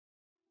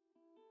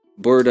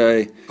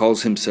Borodai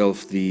calls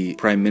himself the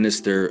Prime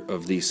Minister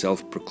of the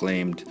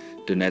self-proclaimed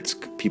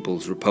Donetsk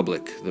People's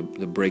Republic, the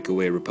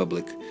breakaway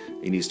republic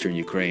in eastern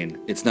Ukraine.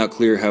 It's not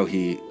clear how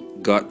he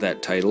got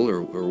that title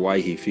or why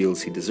he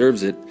feels he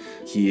deserves it.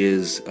 He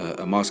is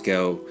a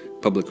Moscow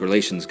public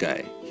relations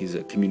guy. He's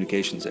a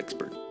communications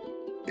expert.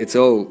 It's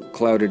all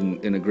clouded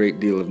in a great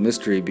deal of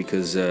mystery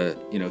because,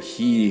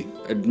 he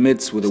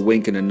admits with a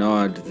wink and a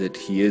nod that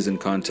he is in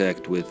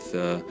contact with,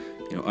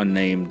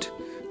 unnamed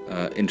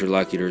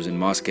interlocutors in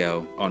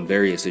Moscow on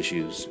various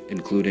issues,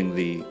 including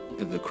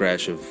the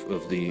crash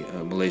of the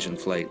Malaysian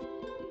flight.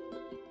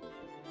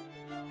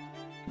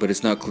 But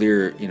it's not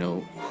clear,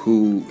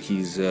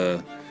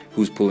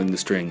 who's pulling the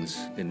strings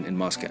in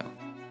Moscow.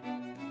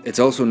 It's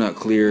also not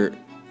clear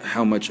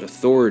how much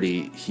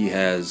authority he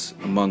has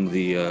among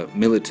the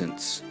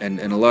militants. And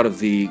a lot of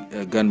the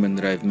gunmen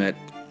that I've met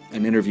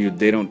and interviewed,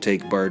 they don't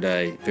take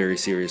Borodai very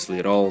seriously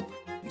at all.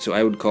 So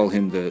I would call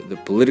him the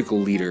political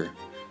leader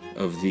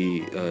of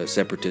the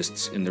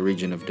separatists in the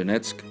region of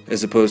Donetsk,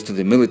 as opposed to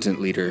the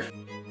militant leader.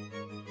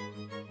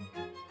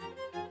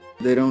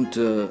 They don't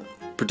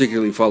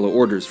particularly follow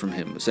orders from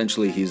him.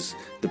 Essentially, he's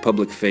the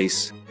public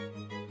face.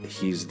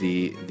 He's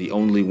the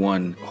only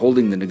one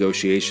holding the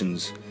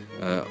negotiations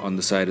on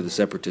the side of the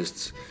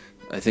separatists.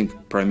 I think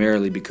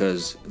primarily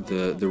because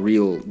the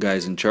real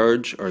guys in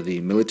charge are the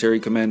military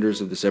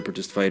commanders of the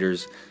separatist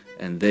fighters,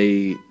 and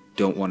they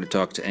don't want to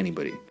talk to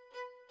anybody.